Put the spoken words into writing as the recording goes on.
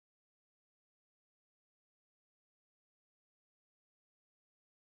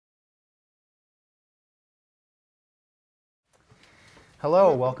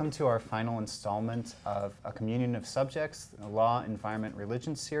Hello, welcome to our final installment of A Communion of Subjects, the Law, Environment,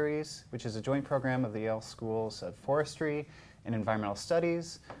 Religion series, which is a joint program of the Yale Schools of Forestry and Environmental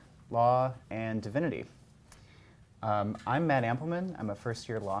Studies, Law, and Divinity. I'm Matt Ampleman. I'm a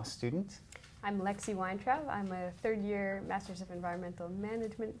first-year law student. I'm Lexi Weintraub. I'm a third-year Masters of Environmental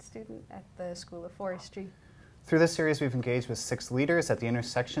Management student at the School of Forestry. Through this series, we've engaged with 6 leaders at the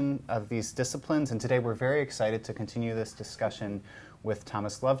intersection of these disciplines, and today we're very excited to continue this discussion with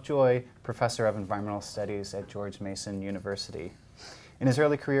Thomas Lovejoy, Professor of Environmental Studies at George Mason University. In his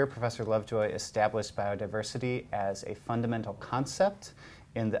early career, Professor Lovejoy established biodiversity as a fundamental concept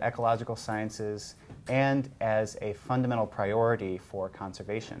in the ecological sciences and as a fundamental priority for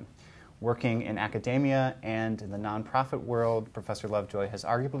conservation. Working in academia and in the nonprofit world, Professor Lovejoy has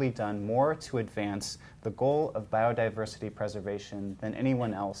arguably done more to advance the goal of biodiversity preservation than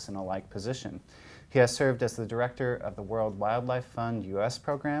anyone else in a like position. He has served as the director of the World Wildlife Fund-U.S.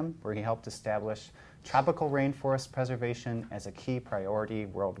 program, where he helped establish tropical rainforest preservation as a key priority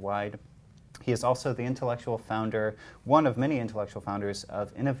worldwide. He is also the intellectual founder, one of many intellectual founders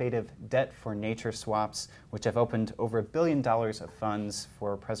of innovative debt for nature swaps, which have opened over $1 billion of funds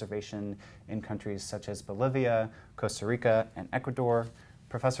for preservation in countries such as Bolivia, Costa Rica, and Ecuador.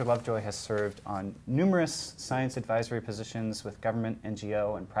 Professor Lovejoy has served on numerous science advisory positions with government,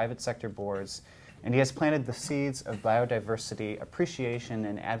 NGO, and private sector boards, and he has planted the seeds of biodiversity appreciation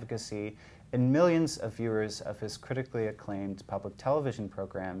and advocacy in millions of viewers of his critically acclaimed public television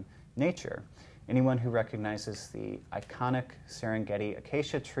program, Nature. Anyone who recognizes the iconic Serengeti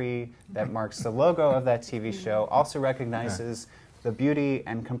acacia tree that marks the logo of that TV show also recognizes the beauty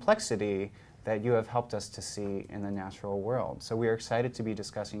and complexity that you have helped us to see in the natural world. So we are excited to be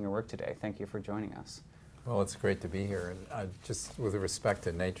discussing your work today. Thank you for joining us. Well, it's great to be here. And just with respect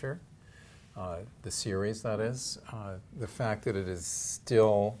to Nature, the series that is, the fact that it is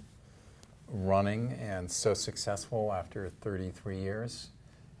still running and so successful after 33 years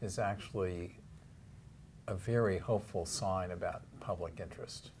is actually a very hopeful sign about public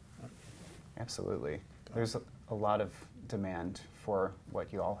interest. Absolutely. There's a lot of demand for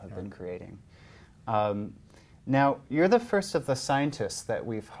what you all have been creating. Now, you're the first of the scientists that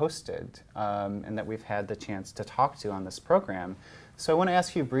we've hosted and that we've had the chance to talk to on this program. So I want to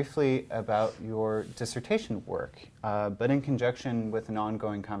ask you briefly about your dissertation work, but in conjunction with an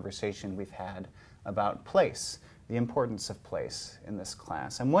ongoing conversation we've had about place, the importance of place in this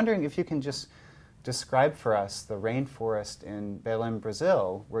class. I'm wondering if you can just describe for us the rainforest in Belém,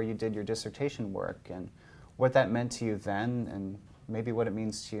 Brazil, where you did your dissertation work, and what that meant to you then, and maybe what it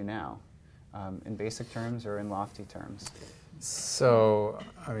means to you now, in basic terms or in lofty terms. So,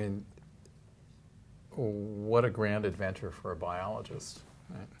 I mean, what a grand adventure for a biologist.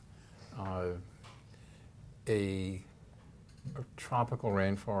 Right? A tropical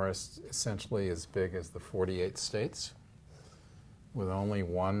rainforest essentially as big as the 48 states with only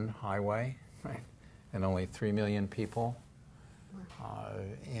one highway, right? And only 3 million people,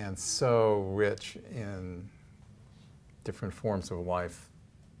 and so rich in different forms of life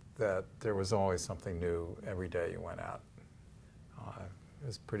that there was always something new every day you went out. It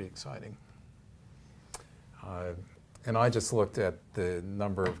was pretty exciting. And I just looked at the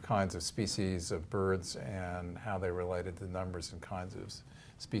number of kinds of species of birds and how they related to numbers and kinds of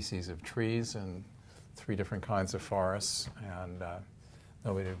species of trees and 3 different kinds of forests, and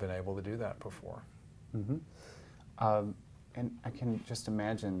nobody had been able to do that before. Mm-hmm. And I can just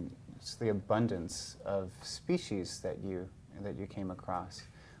imagine just the abundance of species that you came across.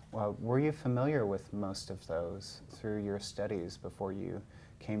 Well, were you familiar with most of those through your studies before you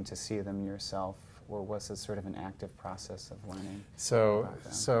came to see them yourself? Or was it sort of an active process of learning? So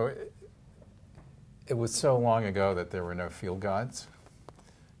it was so long ago that there were no field guides.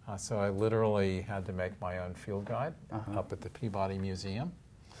 So I literally had to make my own field guide up at the Peabody Museum.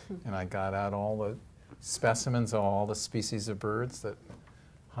 And I got out all the specimens of all the species of birds,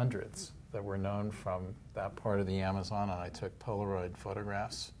 hundreds that were known from that part of the Amazon. And I took Polaroid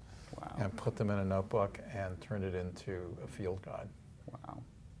photographs and put them in a notebook and turned it into a field guide. Wow.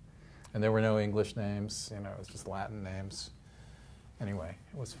 And there were no English names, it was just Latin names. Anyway,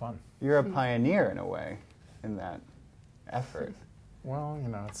 it was fun. You're a pioneer in a way in that effort. Well,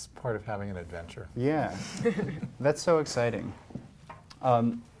 it's part of having an adventure. Yeah, that's so exciting.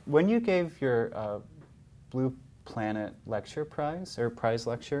 When you gave your Blue Planet lecture prize, or prize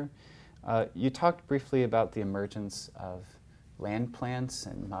lecture, you talked briefly about the emergence of land plants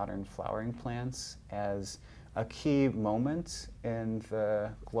and modern flowering plants as a key moment in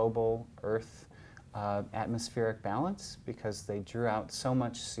the global Earth atmospheric balance because they drew out so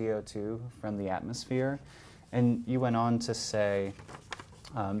much CO2 from the atmosphere. And you went on to say,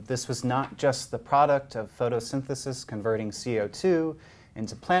 This was not just the product of photosynthesis converting CO2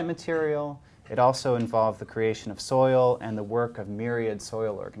 into plant material. It also involved the creation of soil and the work of myriad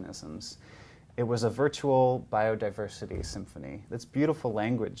soil organisms. It was a virtual biodiversity symphony. That's beautiful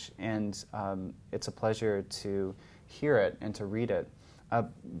language, and it's a pleasure to hear it and to read it.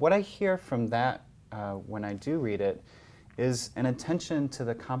 What I hear from that when I do read it is an attention to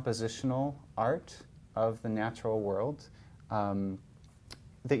the compositional art of the natural world.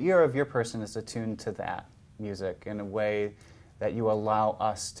 The ear of your person is attuned to that music in a way that you allow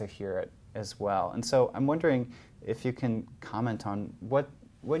us to hear it as well. And so I'm wondering if you can comment on what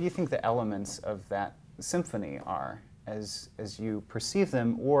do you think the elements of that symphony are as you perceive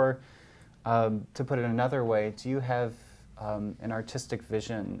them, or to put it another way, do you have an artistic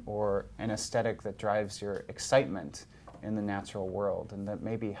vision or an aesthetic that drives your excitement in the natural world and that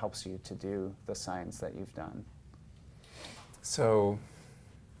maybe helps you to do the science that you've done? So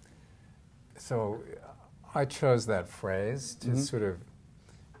I chose that phrase to sort of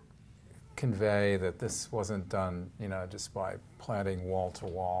convey that this wasn't done, just by planting wall to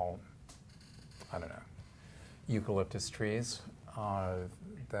wall, I don't know, eucalyptus trees,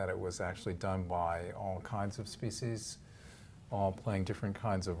 that it was actually done by all kinds of species, all playing different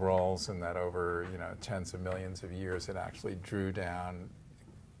kinds of roles, and that over, tens of millions of years it actually drew down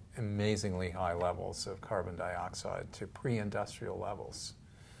amazingly high levels of carbon dioxide to pre-industrial levels,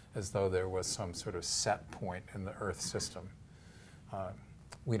 as though there was some sort of set point in the Earth system.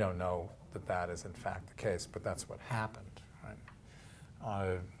 We don't know that that is in fact the case, but that's what happened,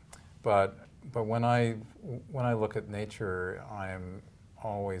 right? But when I look at nature, I'm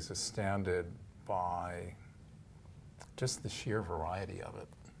always astounded by just the sheer variety of it.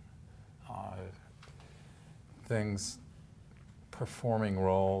 Things performing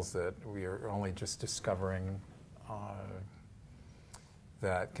roles that we are only just discovering,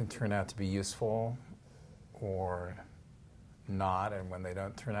 that can turn out to be useful or not, and when they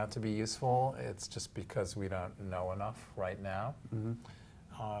don't turn out to be useful, it's just because we don't know enough right now.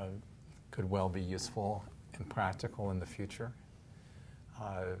 Could well be useful and practical in the future.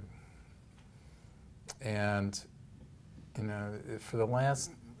 And for the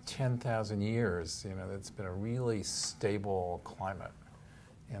last 10,000 years, it's been a really stable climate.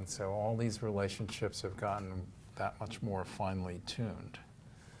 And so all these relationships have gotten that much more finely tuned.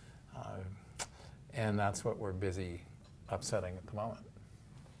 And that's what we're busy upsetting at the moment.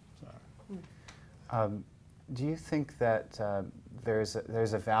 So. Do you think that there's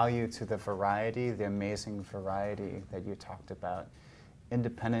a value to the variety, the amazing variety that you talked about,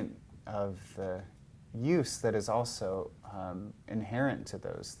 independent of the use that is also inherent to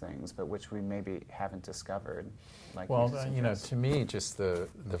those things, but which we maybe haven't discovered? Like, well, to me, just the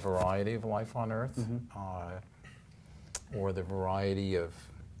variety of life on Earth, or the variety of,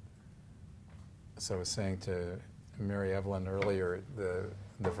 so I was saying to Mary Evelyn earlier, the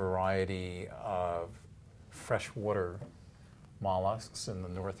variety of freshwater mollusks in the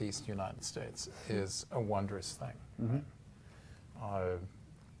northeast United States is a wondrous thing.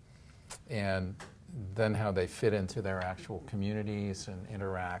 And then how they fit into their actual communities and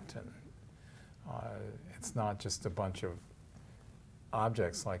interact, and it's not just a bunch of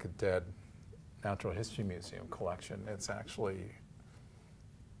objects like a dead Natural History Museum collection. It's actually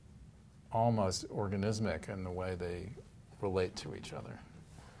almost organismic in the way they relate to each other.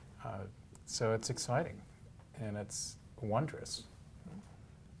 So it's exciting, and it's wondrous.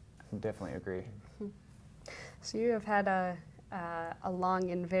 I definitely agree. So you have had a long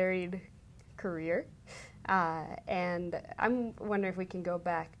and varied career, and I'm wondering if we can go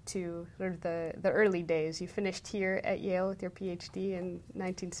back to sort of the early days. You finished here at Yale with your PhD in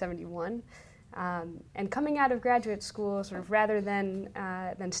 1971. And coming out of graduate school, sort of rather than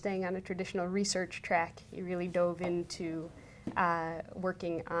staying on a traditional research track, you really dove into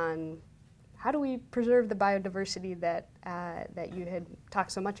working on how do we preserve the biodiversity that you had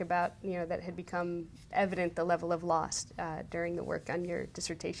talked so much about, that had become evident, the level of loss during the work on your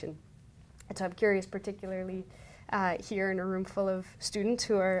dissertation. And so I'm curious, particularly here in a room full of students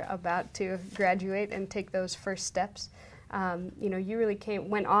who are about to graduate and take those first steps. You really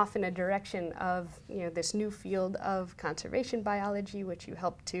went off in a direction of this new field of conservation biology, which you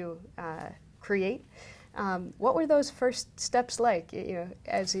helped to create. What were those first steps like,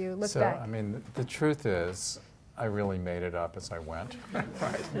 as you look back? So, I mean, the truth is, I really made it up as I went.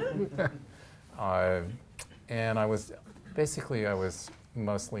 Right. And I was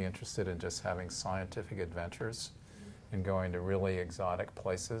mostly interested in just having scientific adventures and going to really exotic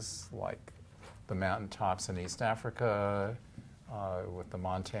places like the mountaintops in East Africa, with the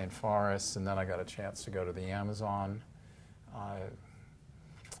montane forests, and then I got a chance to go to the Amazon.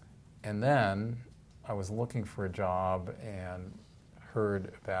 And then I was looking for a job and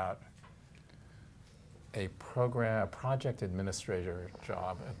heard about a project administrator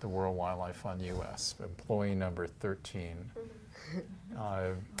job at the World Wildlife Fund-U.S., employee number 13.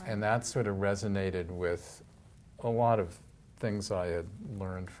 And that sort of resonated with a lot of things I had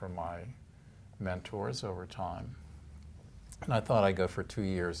learned from my mentors over time. And I thought I'd go for 2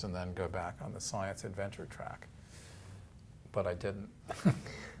 years and then go back on the science adventure track. But I didn't,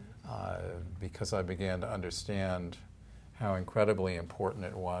 because I began to understand how incredibly important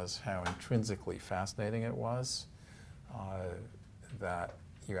it was, how intrinsically fascinating it was, that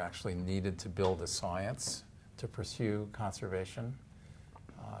you actually needed to build a science to pursue conservation,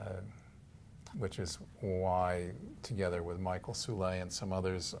 which is why, together with Michael Soule and some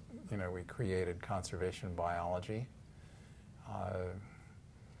others, we created conservation biology.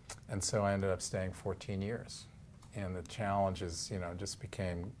 And so I ended up staying 14 years. And the challenges, just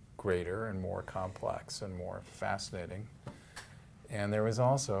became greater and more complex and more fascinating. And there was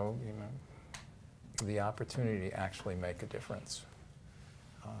also, the opportunity to actually make a difference.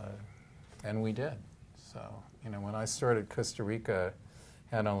 And we did. So, when I started, Costa Rica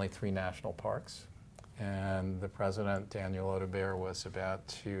had only 3 national parks. And the president, Daniel Odebear, was about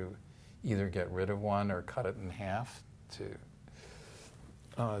to either get rid of one or cut it in half to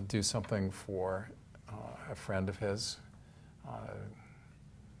do something for a friend of his.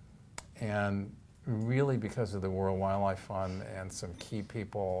 And really because of the World Wildlife Fund and some key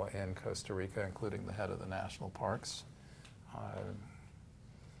people in Costa Rica, including the head of the national parks,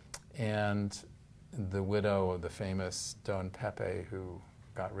 and the widow of the famous Don Pepe, who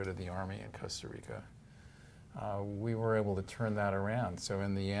got rid of the army in Costa Rica, we were able to turn that around. So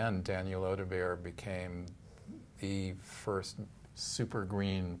in the end, Daniel Odebear became the first super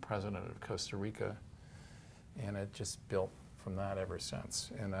green president of Costa Rica, and it just built from that ever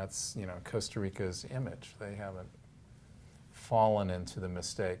since. And that's, Costa Rica's image. They haven't fallen into the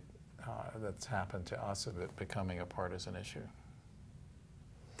mistake that's happened to us of it becoming a partisan issue.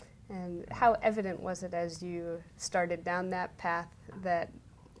 And how evident was it as you started down that path that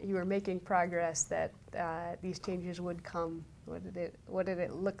you were making progress, that these changes would come? What did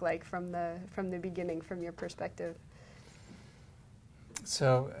it look like from the beginning, from your perspective?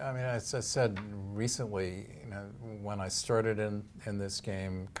 So, as I said recently, when I started in this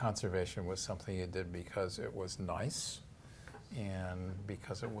game, conservation was something you did because it was nice and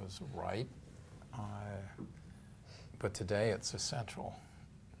because it was right. But today it's essential.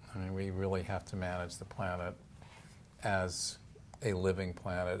 We really have to manage the planet as a living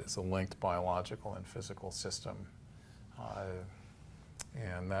planet, as a linked biological and physical system.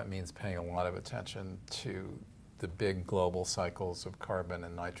 And that means paying a lot of attention to the big global cycles of carbon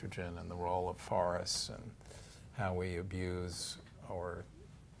and nitrogen and the role of forests and how we abuse or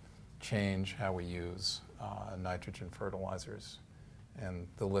change how we use nitrogen fertilizers. And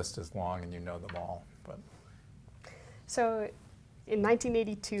the list is long and you know them all. But so in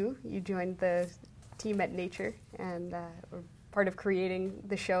 1982, you joined the team at Nature and were part of creating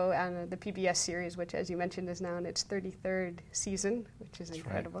the show and the PBS series, which, as you mentioned, is now in its 33rd season, which is That's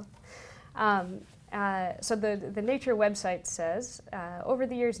incredible. Right. So the Nature website says, over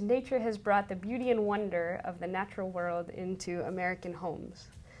the years, nature has brought the beauty and wonder of the natural world into American homes.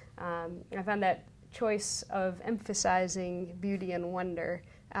 I found that choice of emphasizing beauty and wonder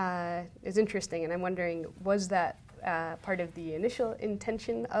is interesting, and I'm wondering, was that part of the initial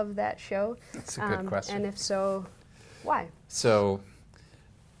intention of that show? That's a good question. And if so, why? So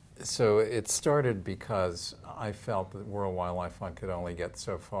it started because I felt that World Wildlife Fund could only get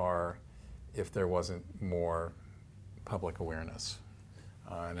so far if there wasn't more public awareness.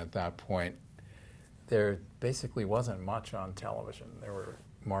 And at that point, there basically wasn't much on television. There were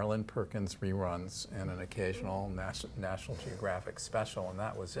Marlin Perkins reruns and an occasional National Geographic special, and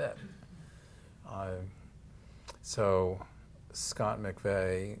that was it. So Scott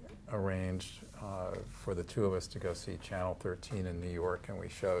McVeigh arranged for the two of us to go see Channel 13 in New York, and we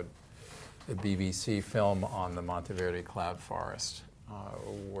showed a BBC film on the Monteverde cloud forest,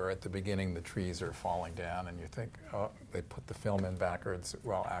 where at the beginning the trees are falling down, and you think, oh, they put the film in backwards.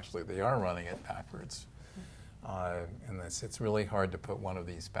 Well, actually, they are running it backwards. And it's really hard to put one of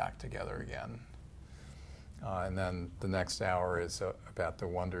these back together again. And then the next hour is about the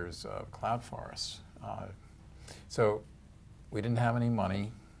wonders of cloud forests. So we didn't have any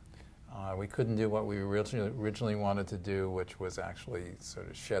money. We couldn't do what we originally wanted to do, which was actually sort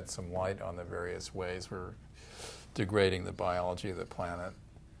of shed some light on the various ways we're degrading the biology of the planet.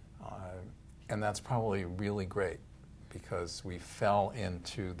 And that's probably really great, because we fell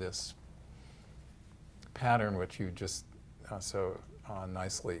into this pattern which you just so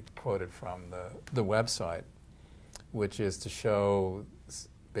nicely quoted from the website, which is to show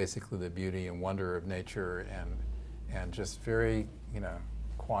basically the beauty and wonder of nature and just very,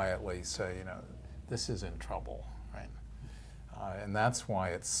 quietly say, this is in trouble, right? And that's why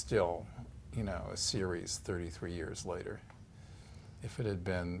it's still, a series 33 years later. If it had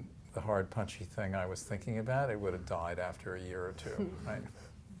been the hard, punchy thing I was thinking about, it would have died after a year or two, right?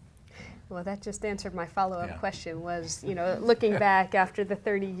 Well, that just answered my follow-up question was, looking back after the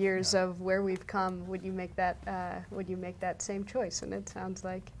 30 years of where we've come, would you make that same choice? And it sounds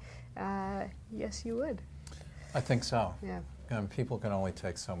like, yes, you would. I think so. Yeah. People can only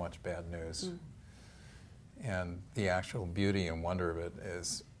take so much bad news. And the actual beauty and wonder of it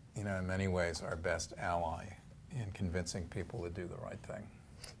is, in many ways, our best ally in convincing people to do the right thing.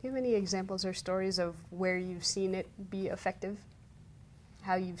 Do you have any examples or stories of where you've seen it be effective?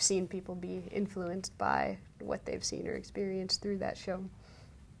 How you've seen people be influenced by what they've seen or experienced through that show?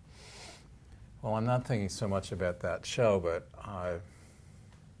 Well, I'm not thinking so much about that show, but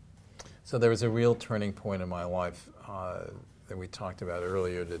so there was a real turning point in my life that we talked about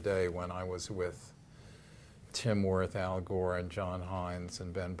earlier today when I was with Tim Worth, Al Gore, and John Hines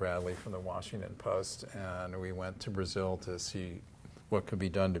and Ben Bradley from the Washington Post, and we went to Brazil to see what could be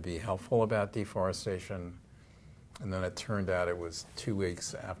done to be helpful about deforestation. And then it turned out it was 2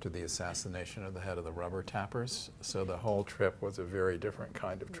 weeks after the assassination of the head of the rubber tappers, so the whole trip was a very different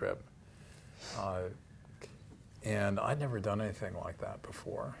kind of trip. And I'd never done anything like that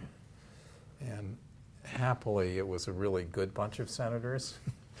before. And happily, it was a really good bunch of senators.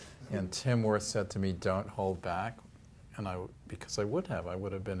 And Tim Worth said to me, "Don't hold back." And because I would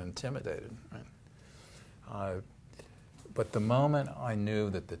have been intimidated. Right? But the moment I knew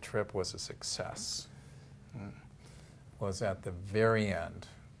that the trip was a success was at the very end.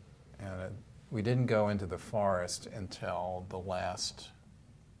 And we didn't go into the forest until the last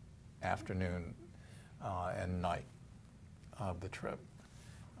afternoon and night of the trip.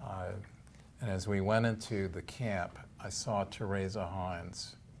 And as we went into the camp, I saw Teresa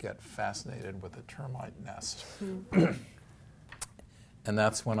Hines get fascinated with a termite nest. And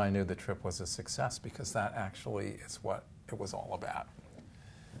that's when I knew the trip was a success, because that actually is what it was all about.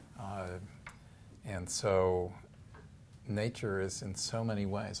 And so nature is in so many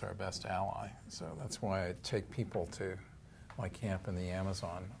ways our best ally. So that's why I take people to my camp in the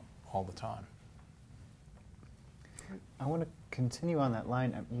Amazon all the time. I want to continue on that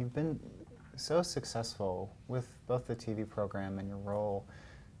line. You've been so successful with both the TV program and your role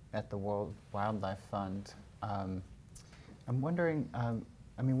at the World Wildlife Fund. I'm wondering,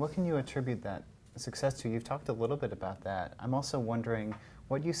 what can you attribute that success to? You've talked a little bit about that. I'm also wondering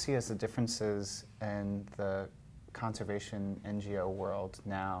what you see as the differences in the conservation NGO world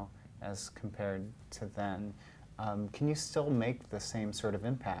now as compared to then. Can you still make the same sort of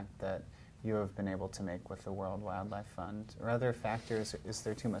impact that you have been able to make with the World Wildlife Fund? Or other factors, is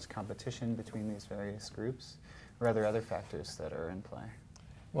there too much competition between these various groups? Or are there other factors that are in play?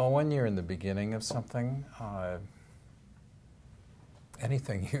 Well, when you're in the beginning of something,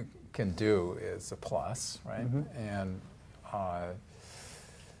 anything you can do is a plus, right? And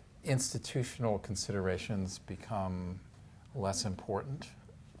institutional considerations become less important.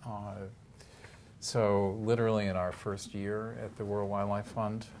 So literally in our first year at the World Wildlife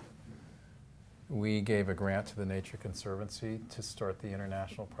Fund, we gave a grant to the Nature Conservancy to start the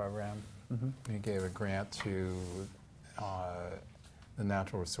international program. We gave a grant to the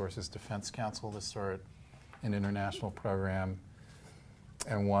Natural Resources Defense Council to start an international program,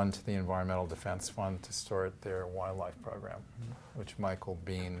 and one to the Environmental Defense Fund to start their wildlife program, which Michael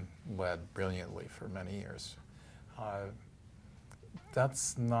Bean led brilliantly for many years.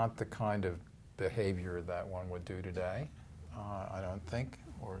 That's not the kind of behavior that one would do today, I don't think,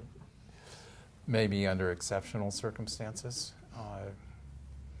 or maybe under exceptional circumstances.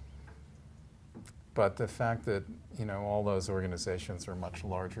 But the fact that all those organizations are much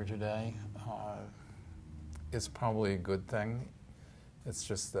larger today is probably a good thing. It's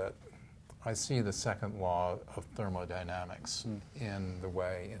just that I see the second law of thermodynamics in the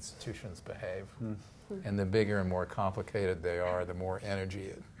way institutions behave. And the bigger and more complicated they are, the more energy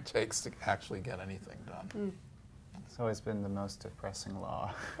it takes to actually get anything done. It's always been the most depressing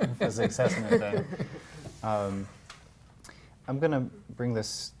law in physics, hasn't it? I'm going to bring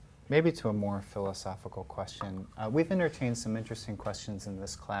this maybe to a more philosophical question. We've entertained some interesting questions in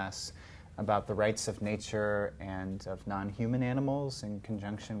this class about the rights of nature and of non-human animals in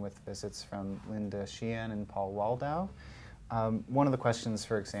conjunction with visits from Linda Sheehan and Paul Waldau. One of the questions,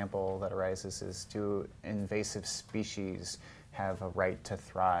 for example, that arises is, do invasive species have a right to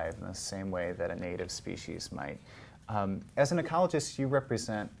thrive in the same way that a native species might? As an ecologist, you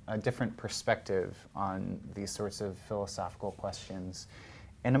represent a different perspective on these sorts of philosophical questions.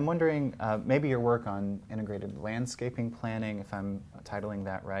 And I'm wondering, maybe your work on integrated landscaping planning, if I'm titling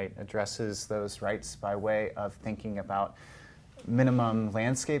that right, addresses those rights by way of thinking about minimum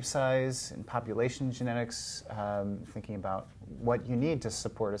landscape size and population genetics, thinking about what you need to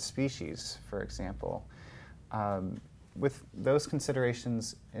support a species, for example. With those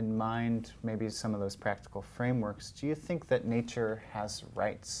considerations in mind, maybe some of those practical frameworks, do you think that nature has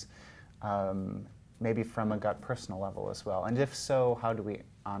rights, maybe from a gut personal level as well? And if so, how do we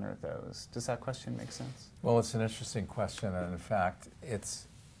honor those? Does that question make sense? Well, it's an interesting question, and in fact, it's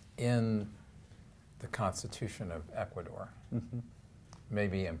in the Constitution of Ecuador. Mm-hmm.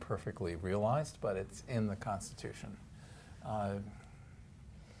 Maybe imperfectly realized, but it's in the Constitution.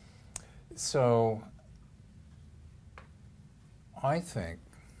 So I think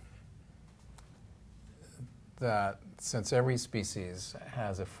that since every species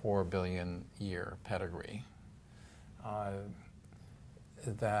has a 4 billion year pedigree,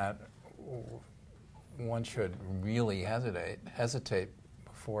 that one should really hesitate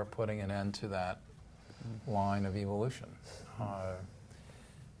before putting an end to that line of evolution.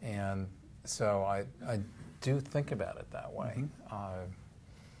 And so I do think about it that way. Mm-hmm.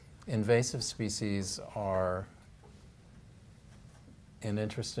 Invasive species are an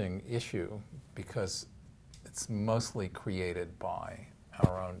interesting issue because it's mostly created by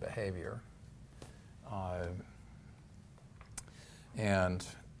our own behavior. And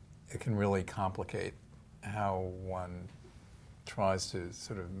it can really complicate how one tries to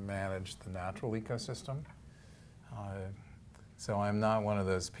sort of manage the natural ecosystem. So I'm not one of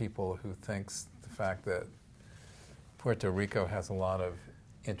those people who thinks the fact that Puerto Rico has a lot of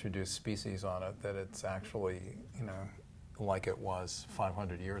introduced species on it, that it's actually, like it was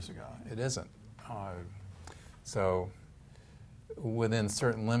 500 years ago. It isn't. So within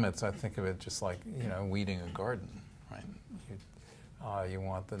certain limits, I think of it just like, weeding a garden, right? You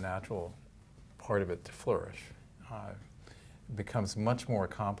want the natural part of it to flourish. It becomes much more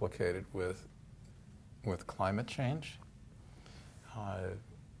complicated with climate change,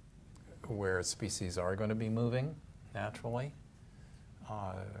 where species are going to be moving naturally,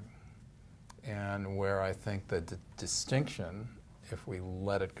 and where I think the distinction, if we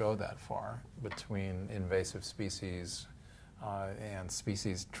let it go that far, between invasive species and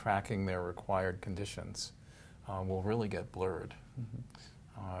species tracking their required conditions will really get blurred.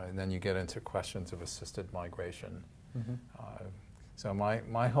 Mm-hmm. And then you get into questions of assisted migration. Mm-hmm. So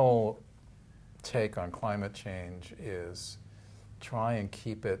my whole take on climate change is try and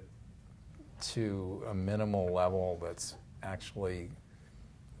keep it to a minimal level that's actually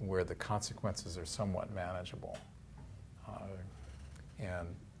where the consequences are somewhat manageable.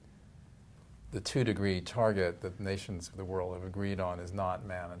 And the 2-degree target that nations of the world have agreed on is not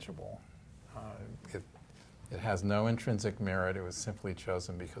manageable. It has no intrinsic merit. It was simply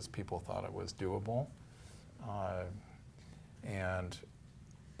chosen because people thought it was doable. And,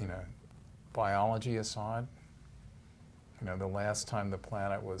 biology aside, the last time the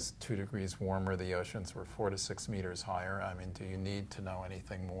planet was 2 degrees warmer, the oceans were 4 to 6 meters higher. I mean, do you need to know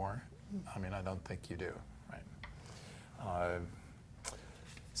anything more? I mean, I don't think you do, right?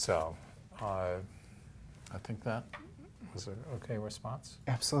 So I think that was an okay response.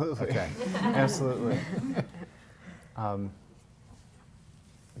 Absolutely. Okay. Absolutely.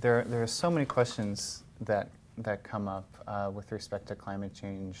 There are so many questions that come up with respect to climate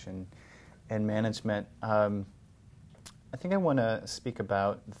change and management. I think I want to speak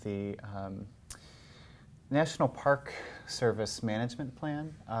about the National Park Service Management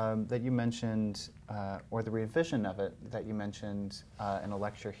Plan that you mentioned, or the revision of it that you mentioned in a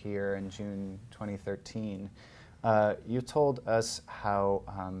lecture here in June 2013. You told us how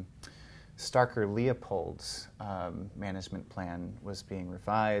Starker-Leopold's management plan was being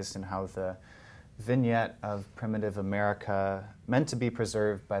revised and how the vignette of primitive America meant to be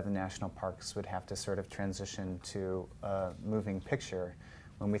preserved by the national parks would have to sort of transition to a moving picture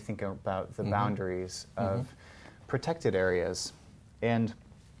when we think about the boundaries of protected areas. And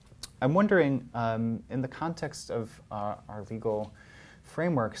I'm wondering, in the context of our legal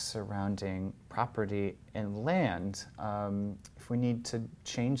frameworks surrounding property and land, if we need to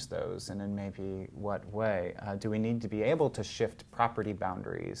change those, and in maybe what way? Do we need to be able to shift property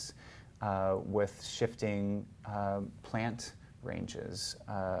boundaries with shifting plant ranges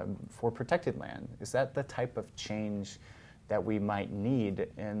for protected land? Is that the type of change that we might need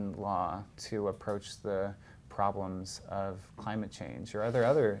in law to approach the problems of climate change? Or are there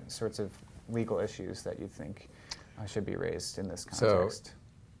other sorts of legal issues that you think should be raised in this context? So,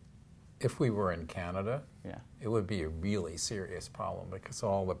 if we were in Canada, Yeah. it would be a really serious problem because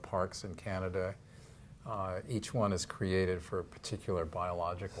all the parks in Canada, each one is created for a particular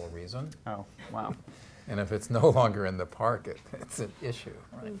biological reason. Oh, wow. And if it's no longer in the park, it's an issue,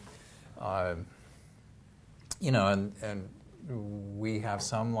 right? You know, and we have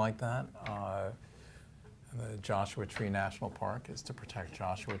some like that. The Joshua Tree National Park is to protect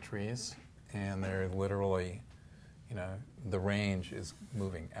Joshua trees, and they're literally, you know, the range is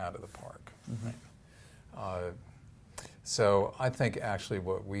moving out of the park. Right? So I think actually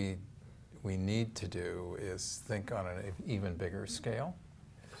what we need to do is think on an even bigger scale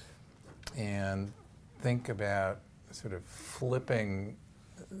and think about sort of flipping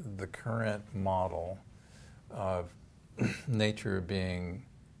the current model of nature being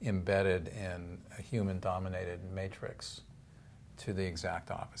embedded in a human-dominated matrix to the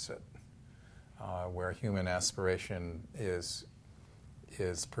exact opposite, where human aspiration is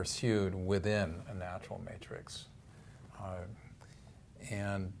pursued within a natural matrix.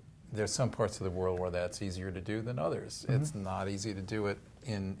 And there's some parts of the world where that's easier to do than others. Mm-hmm. It's not easy to do it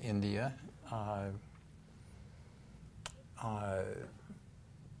in India.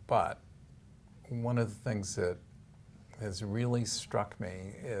 But one of the things that has really struck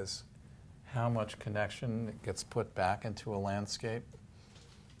me is how much connection gets put back into a landscape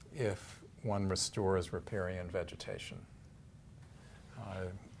if one restores riparian vegetation.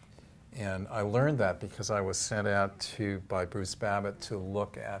 And I learned that because I was sent out by Bruce Babbitt to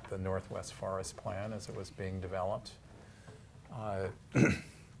look at the Northwest Forest Plan as it was being developed.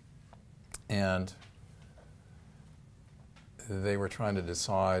 And they were trying to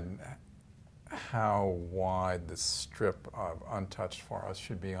decide how wide the strip of untouched forest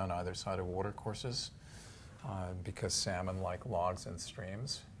should be on either side of watercourses, because salmon like logs and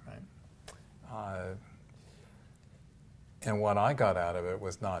streams, right? And what I got out of it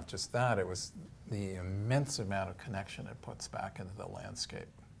was not just that, it was the immense amount of connection it puts back into the landscape.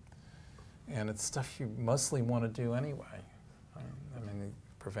 And it's stuff you mostly want to do anyway. Right? I mean, it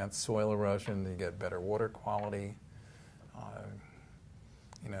prevents soil erosion, you get better water quality.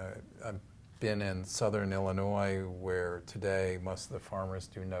 You know, I've been in southern Illinois where today most of the farmers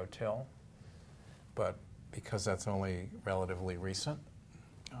do no-till, but because that's only relatively recent,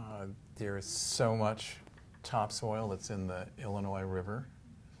 there's so much topsoil that's in the Illinois River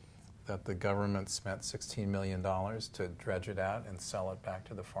that the government spent $16 million to dredge it out and sell it back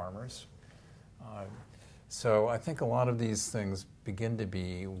to the farmers. So I think a lot of these things begin to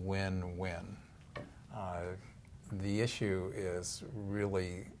be win-win. The issue is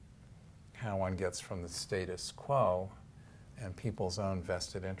really how one gets from the status quo and people's own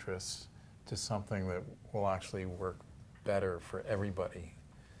vested interests to something that will actually work better for everybody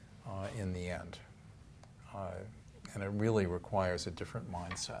in the end. And it really requires a different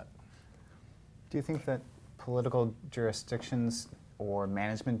mindset. Do you think that political jurisdictions or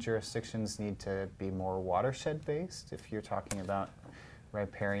management jurisdictions need to be more watershed-based if you're talking about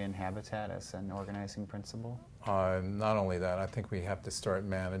riparian habitat as an organizing principle? Not only that, I think we have to start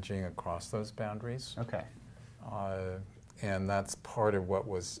managing across those boundaries. Okay. And that's part of what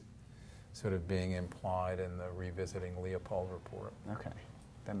was sort of being implied in the Revisiting Leopold report. Okay,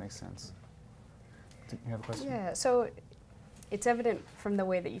 that makes sense. Do you have a question? Yeah, so it's evident from the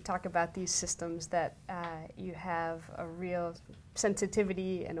way that you talk about these systems that you have a real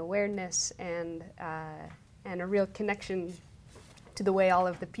sensitivity and awareness and a real connection to the way all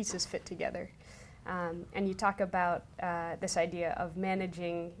of the pieces fit together. And you talk about this idea of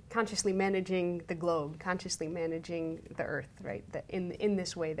consciously managing the globe, consciously managing the Earth, right? That in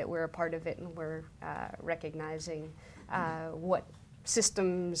this way that we're a part of it and we're recognizing what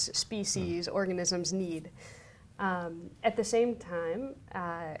systems, species, organisms need. At the same time,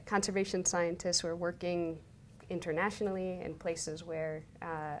 conservation scientists who are working internationally in places where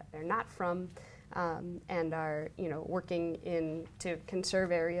they're not from and are working to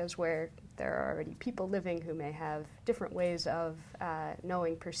conserve areas where there are already people living who may have different ways of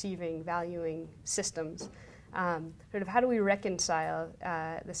knowing, perceiving, valuing systems. Sort of how do we reconcile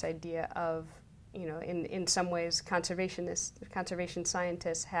this idea of, in some ways, conservation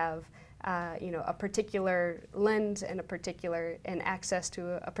scientists have a particular lens and and access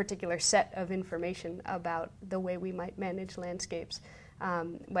to a particular set of information about the way we might manage landscapes.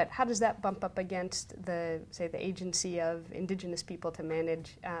 But how does that bump up against the agency of indigenous people to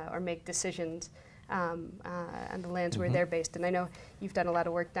manage or make decisions on the lands where they're based? And I know you've done a lot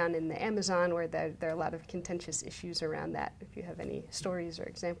of work down in the Amazon where there are a lot of contentious issues around that. If you have any stories or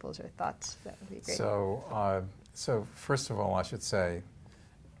examples or thoughts, that would be great. So first of all, I should say,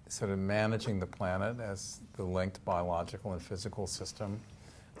 sort of managing the planet as the linked biological and physical system,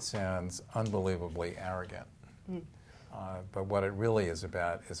 sounds unbelievably arrogant. But what it really is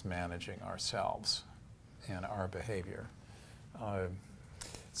about is managing ourselves and our behavior.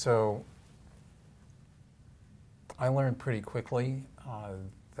 So I learned pretty quickly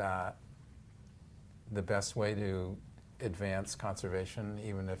that the best way to advance conservation,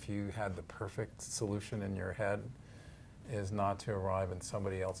 even if you had the perfect solution in your head, is not to arrive in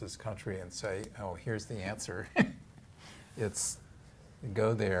somebody else's country and say, oh, here's the answer. It's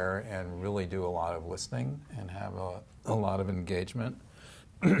go there and really do a lot of listening and have a lot of engagement.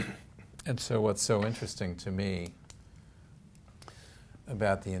 And so what's so interesting to me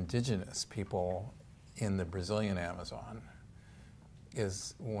about the indigenous people in the Brazilian Amazon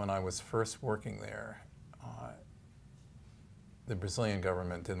is when I was first working there, the Brazilian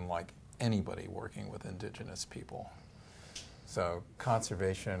government didn't like anybody working with indigenous people. So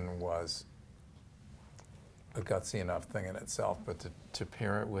conservation was a gutsy enough thing in itself, but to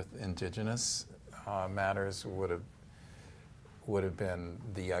pair it with indigenous matters would have been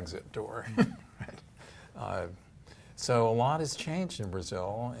the exit door. Right? So a lot has changed in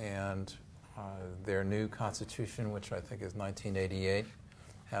Brazil, and their new constitution, which I think is 1988,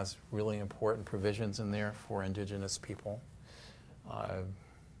 has really important provisions in there for indigenous people.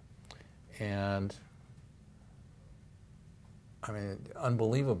 And I mean,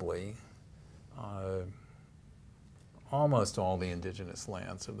 unbelievably, almost all the indigenous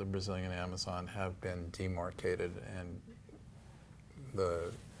lands of the Brazilian Amazon have been demarcated, and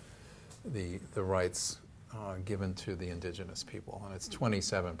the rights given to the indigenous people, and it's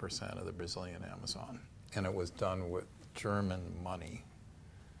 27% of the Brazilian Amazon, and it was done with German money.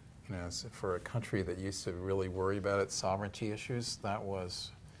 You know, so for a country that used to really worry about its sovereignty issues, that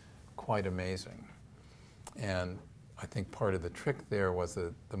was quite amazing. And I think part of the trick there was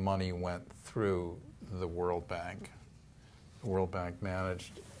that the money went through the World Bank. The World Bank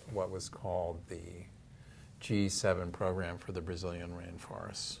managed what was called the G7 program for the Brazilian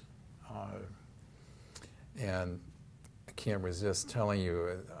rainforests. And I can't resist telling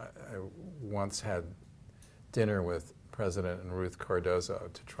you, I once had dinner with President Ruth Cardozo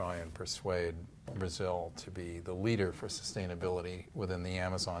to try and persuade Brazil to be the leader for sustainability within the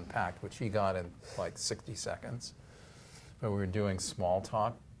Amazon Pact, which he got in like 60 seconds. But we were doing small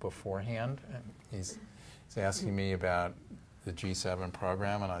talk beforehand, and he's asking me about the G7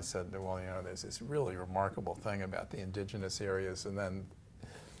 program, and I said, well, you know, there's this really remarkable thing about the indigenous areas, and then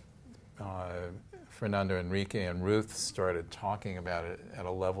Fernando Henrique and Ruth started talking about it at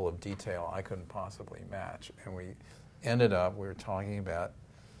a level of detail I couldn't possibly match, and we were talking about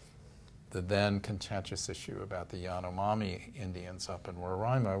the then contentious issue about the Yanomami Indians up in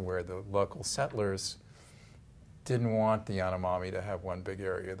Roraima, where the local settlers didn't want the Yanomami to have one big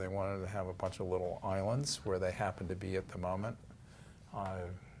area. They wanted to have a bunch of little islands where they happened to be at the moment.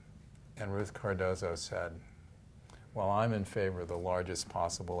 And Ruth Cardozo said, well, I'm in favor of the largest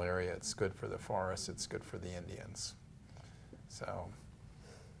possible area. It's good for the forest. It's good for the Indians. So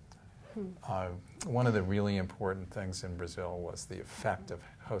one of the really important things in Brazil was the effect of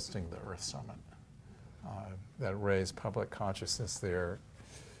hosting the Earth Summit. That raised public consciousness there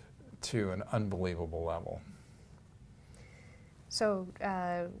to an unbelievable level. So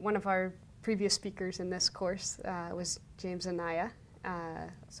one of our previous speakers in this course was James Anaya,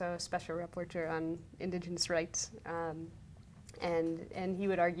 so a special rapporteur on indigenous rights, and he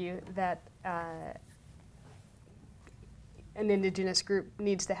would argue that an indigenous group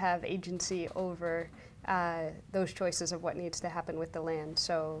needs to have agency over those choices of what needs to happen with the land.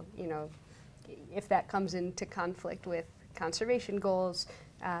 So, you know, if that comes into conflict with conservation goals,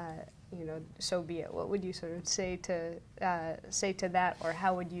 you know, so be it. What would you sort of say to that, or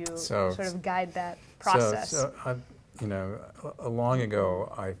how would you sort of guide that process? You know, long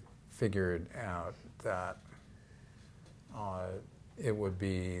ago I figured out that it would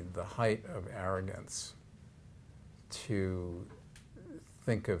be the height of arrogance to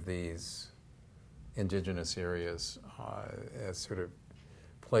think of these indigenous areas as sort of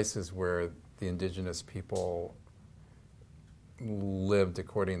places where the indigenous people lived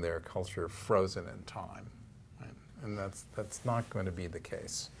according to their culture, frozen in time, right? And that's not going to be the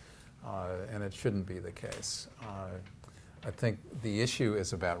case, and it shouldn't be the case. I think the issue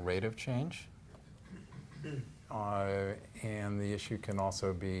is about rate of change, and the issue can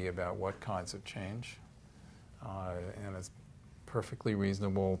also be about what kinds of change, and it's perfectly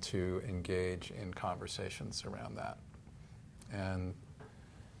reasonable to engage in conversations around that, and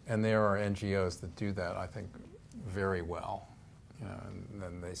there are NGOs that do that, I think, very well. You know, and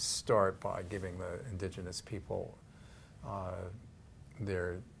then they start by giving the indigenous people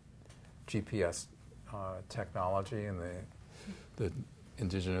their GPS technology and the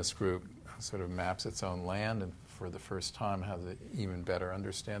indigenous group sort of maps its own land and for the first time has an even better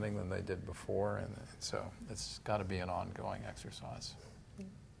understanding than they did before, and so it's got to be an ongoing exercise.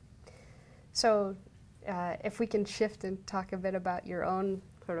 So if we can shift and talk a bit about your own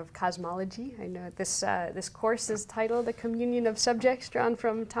sort of cosmology. I know this course is titled A Communion of Subjects, drawn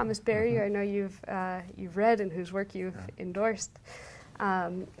from Thomas Berry, who I know you've read and whose work you've endorsed.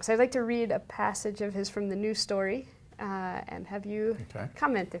 So I'd like to read a passage of his from the New Story and have you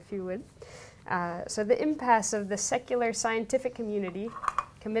comment, if you would. So the impasse of the secular scientific community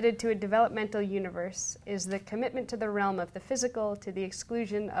committed to a developmental universe is the commitment to the realm of the physical to the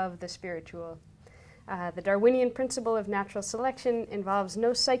exclusion of the spiritual. The Darwinian principle of natural selection involves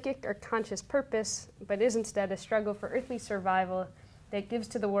no psychic or conscious purpose, but is instead a struggle for earthly survival that gives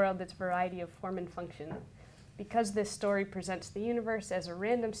to the world its variety of form and function. Because this story presents the universe as a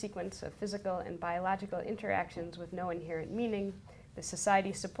random sequence of physical and biological interactions with no inherent meaning, the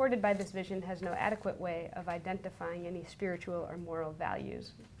society supported by this vision has no adequate way of identifying any spiritual or moral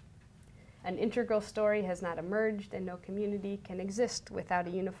values. An integral story has not emerged, and no community can exist without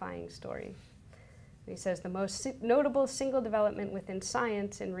a unifying story. He says the most notable single development within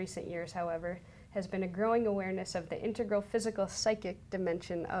science in recent years, however, has been a growing awareness of the integral physical psychic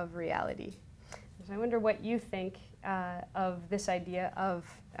dimension of reality. So I wonder what you think of this idea of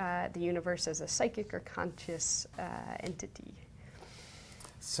the universe as a psychic or conscious entity.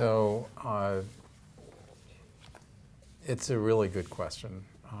 So it's a really good question.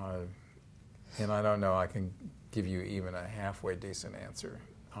 And I don't know I can give you even a halfway decent answer.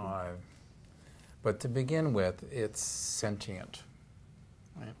 But to begin with, it's sentient.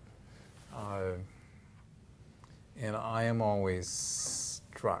 Right? And I am always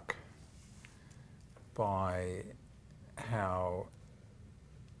struck by how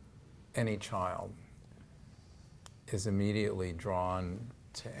any child is immediately drawn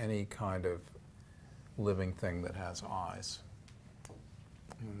to any kind of living thing that has eyes.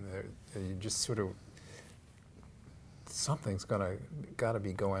 And you just sort of, something's got to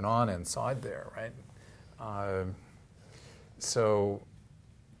be going on inside there, right? So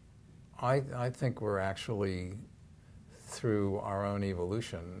I think we're actually, through our own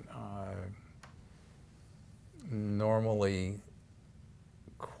evolution, normally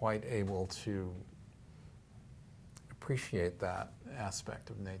quite able to appreciate that aspect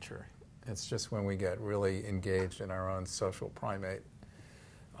of nature. It's just when we get really engaged in our own social primate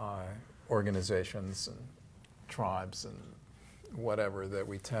organizations and tribes and whatever that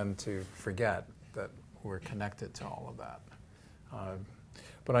we tend to forget that we're connected to all of that.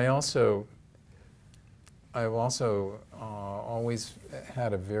 But I've also always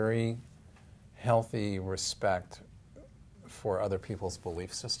had a very healthy respect for other people's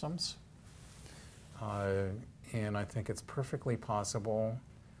belief systems. And I think it's perfectly possible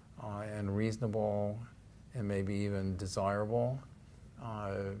and reasonable and maybe even desirable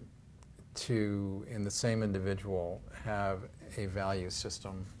to, in the same individual, have a value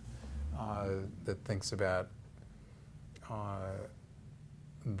system that thinks about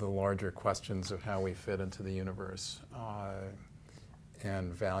the larger questions of how we fit into the universe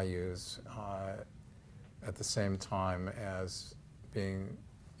and values at the same time as being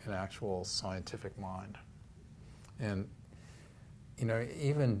an actual scientific mind. And you know,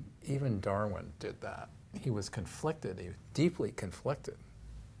 even Darwin did that. He was conflicted. He was deeply conflicted.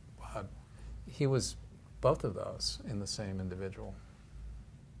 He was both of those in the same individual.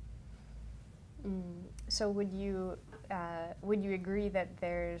 So would you agree that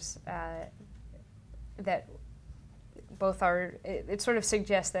there's that both are? It sort of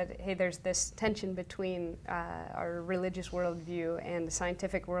suggests that, hey, there's this tension between our religious worldview and the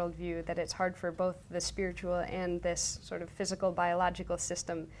scientific worldview, that it's hard for both the spiritual and this sort of physical biological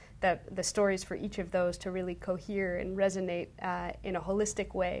system, that the stories for each of those to really cohere and resonate in a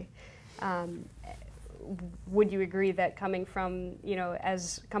holistic way. Would you agree that coming from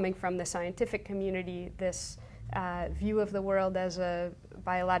the scientific community, this view of the world as a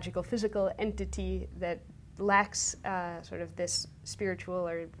biological, physical entity that lacks sort of this spiritual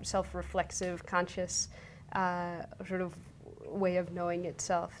or self-reflexive, conscious sort of way of knowing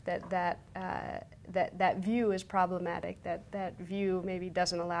itself, that view is problematic, that view maybe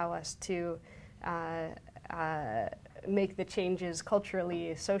doesn't allow us to make the changes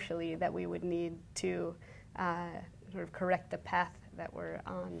culturally, socially, that we would need to sort of correct the path that we're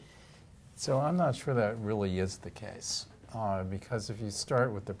on? So I'm not sure that really is the case, because if you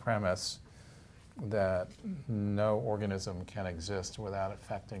start with the premise that no organism can exist without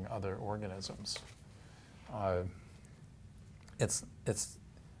affecting other organisms, it's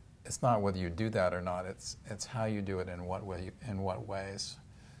it's not whether you do that or not. It's how you do it in what way, in what ways,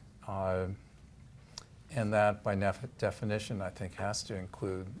 and that by definition, I think, has to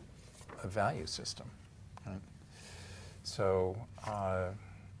include a value system. Right? So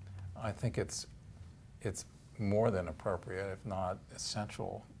I think it's more than appropriate, if not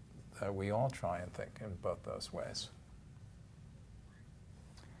essential, that we all try and think in both those ways.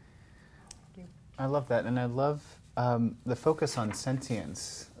 I love that, and I love the focus on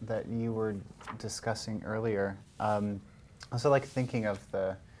sentience that you were discussing earlier. I also like thinking of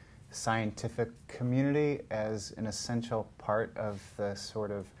the scientific community as an essential part of the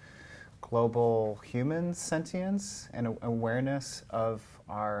sort of global human sentience and awareness of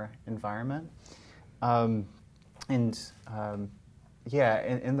our environment. Yeah,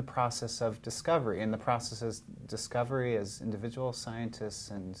 in the process of discovery, as individual scientists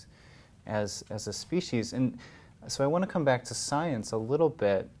and as a species. And so I want to come back to science a little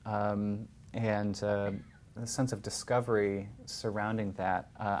bit and the sense of discovery surrounding that.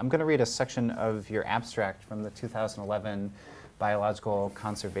 I'm going to read a section of your abstract from the 2011 Biological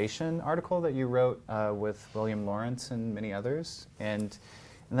Conservation article that you wrote with William Lawrence and many others. And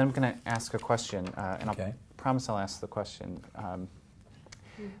then I'm going to ask a question, and I promise I'll ask the question.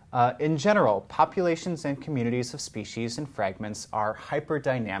 In general, populations and communities of species and fragments are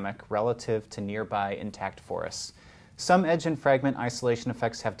hyperdynamic relative to nearby intact forests. Some edge and fragment isolation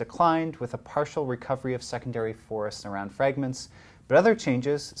effects have declined, with a partial recovery of secondary forests around fragments, but other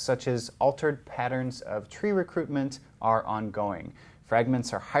changes, such as altered patterns of tree recruitment, are ongoing.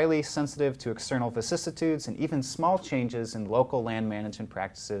 Fragments are highly sensitive to external vicissitudes, and even small changes in local land management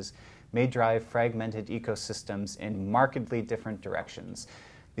practices may drive fragmented ecosystems in markedly different directions.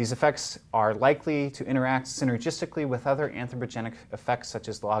 These effects are likely to interact synergistically with other anthropogenic effects such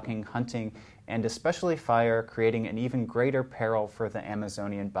as logging, hunting, and especially fire, creating an even greater peril for the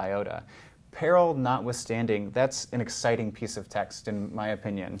Amazonian biota. Peril notwithstanding, that's an exciting piece of text, in my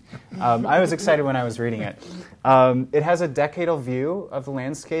opinion. I was excited when I was reading it. It has a decadal view of the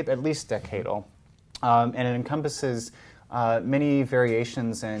landscape, at least decadal, and it encompasses many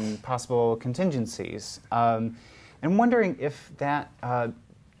variations and possible contingencies. I'm wondering if that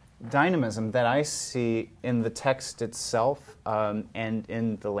dynamism that I see in the text itself and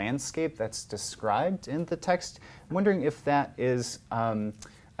in the landscape that's described in the text, I'm wondering if that is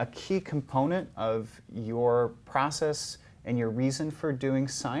a key component of your process and your reason for doing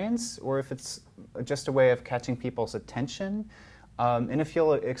science, or if it's just a way of catching people's attention. And if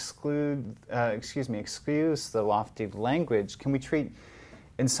you'll excuse the lofty language, can we treat,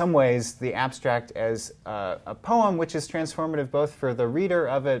 in some ways, the abstract as a poem which is transformative both for the reader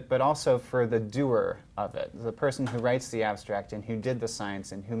of it, but also for the doer of it, the person who writes the abstract and who did the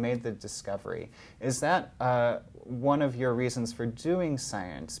science and who made the discovery? Is that one of your reasons for doing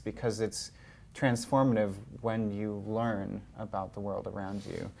science, because it's transformative when you learn about the world around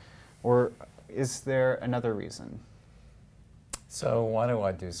you? Or is there another reason? So why do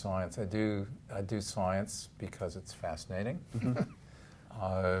I do science? I do science because it's fascinating.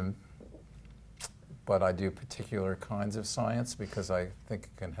 But I do particular kinds of science because I think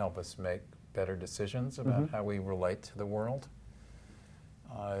it can help us make better decisions about how we relate to the world.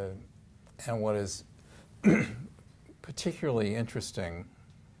 And what is particularly interesting,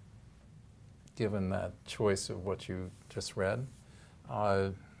 given that choice of what you just read,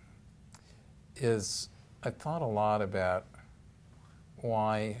 is I thought a lot about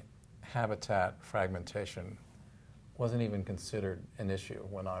why habitat fragmentation wasn't even considered an issue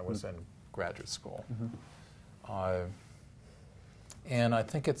when I was in graduate school. And I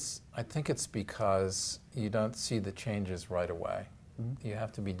think it's because you don't see the changes right away. You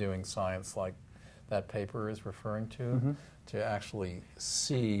have to be doing science like that paper is referring to actually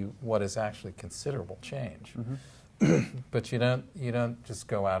see what is actually considerable change. But you don't just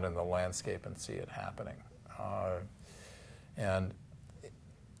go out in the landscape and see it happening. And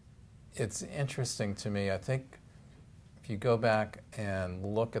it's interesting to me, I think, if you go back and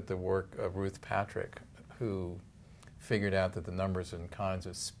look at the work of Ruth Patrick, who figured out that the numbers and kinds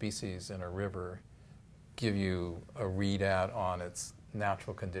of species in a river give you a readout on its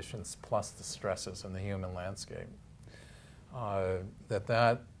natural conditions plus the stresses in the human landscape,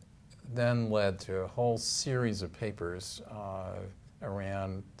 that then led to a whole series of papers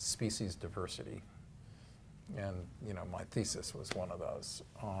around species diversity. And, my thesis was one of those.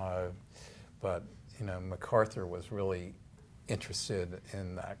 But MacArthur was really interested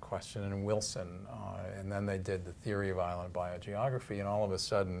in that question, and Wilson, and then they did the theory of island biogeography, and all of a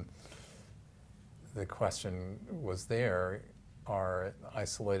sudden the question was there, are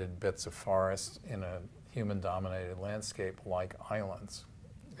isolated bits of forest in a human-dominated landscape like islands?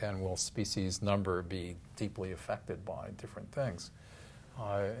 and will species number be deeply affected by different things?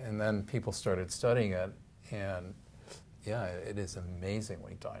 And then people started studying it, and yeah, it is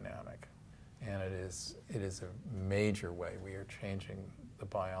amazingly dynamic, and it is a major way we are changing the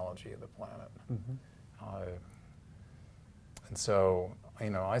biology of the planet. And so,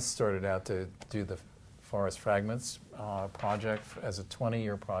 I started out to do the Forest Fragments project as a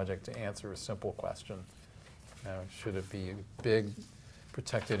 20-year project to answer a simple question. Should it be a big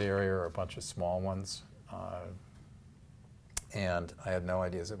protected area or a bunch of small ones? And I had no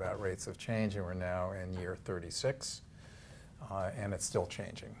ideas about rates of change, and we're now in year 36, and it's still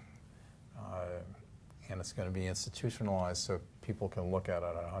changing. And it's going to be institutionalized so people can look at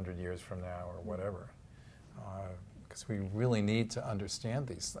it 100 years from now or whatever. Because we really need to understand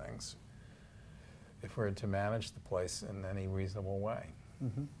these things if we're to manage the place in any reasonable way.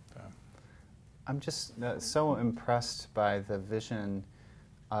 So. I'm just so impressed by the vision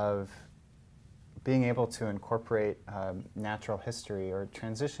of being able to incorporate natural history or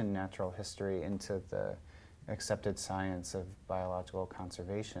transition natural history into the accepted science of biological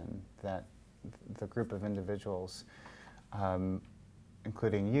conservation that the group of individuals,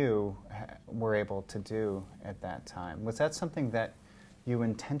 including you, were able to do at that time. Was that something that you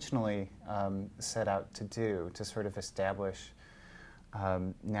intentionally set out to do, to sort of establish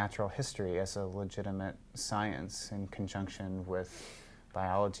natural history as a legitimate science in conjunction with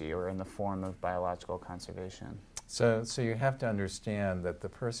biology or in the form of biological conservation? So you have to understand that the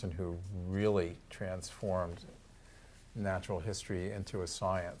person who really transformed natural history into a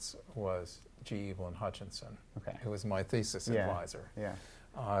science was G. Evelyn Hutchinson, who was my thesis advisor.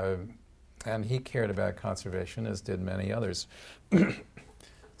 And he cared about conservation, as did many others.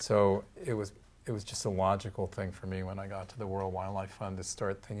 So it was just a logical thing for me when I got to the World Wildlife Fund to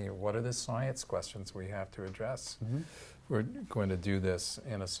start thinking, what are the science questions we have to address? We're going to do this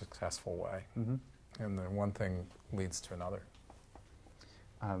in a successful way. And then one thing leads to another.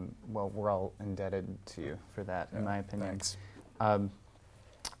 Well, we're all indebted to you for that, in my opinion. Thanks.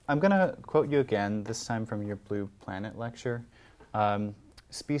 I'm going to quote you again, this time from your Blue Planet lecture.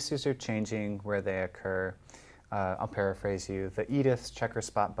 Species are changing where they occur. I'll paraphrase you. The Edith checker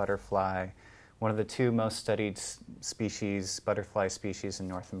spot butterfly, one of the two most studied species, butterfly species in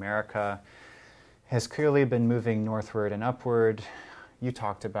North America, has clearly been moving northward and upward. You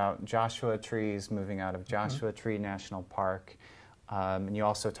talked about Joshua trees moving out of Joshua Tree National Park. And you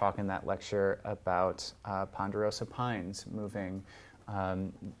also talk in that lecture about ponderosa pines moving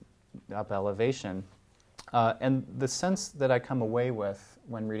up elevation. And the sense that I come away with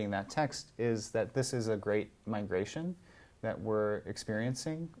when reading that text is that this is a great migration that we're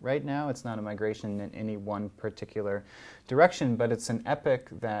experiencing right now. It's not a migration in any one particular direction, but it's an epic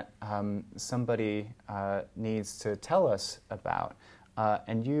that somebody needs to tell us about.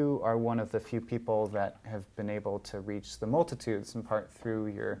 And you are one of the few people that have been able to reach the multitudes, in part through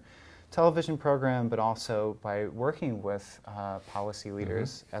your television program, but also by working with policy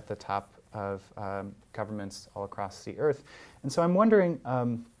leaders at the top of governments all across the earth. And so I'm wondering,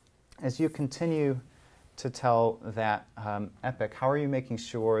 as you continue to tell that epic, how are you making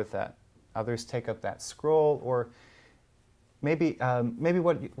sure that others take up that scroll? Or maybe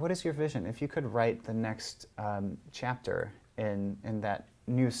what is your vision? If you could write the next chapter in that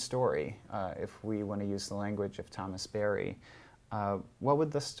new story, if we want to use the language of Thomas Berry, what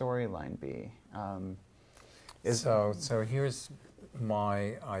would the storyline be? So here's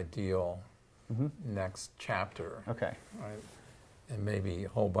my ideal next chapter. Okay. Right? And maybe a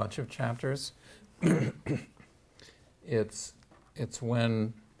whole bunch of chapters. It's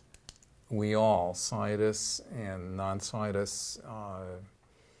when we all, scientists and non-scientists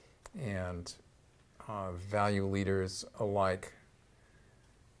and value leaders alike,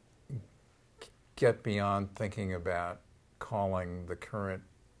 get beyond thinking about calling the current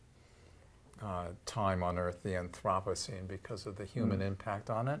time on Earth the Anthropocene because of the human impact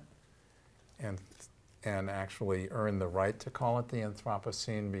on it, and actually earn the right to call it the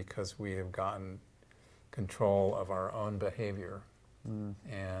Anthropocene because we have gotten control of our own behavior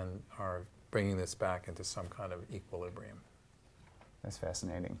and are bringing this back into some kind of equilibrium. That's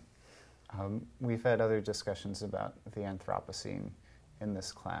fascinating. We've had other discussions about the Anthropocene in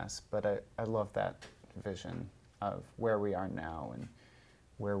this class, but I love that vision of where we are now and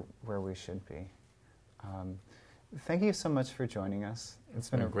where we should be. Thank you so much for joining us. It's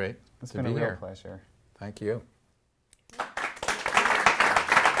been great. It's been a real pleasure. Thank you.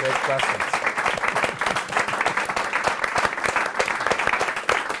 Great questions.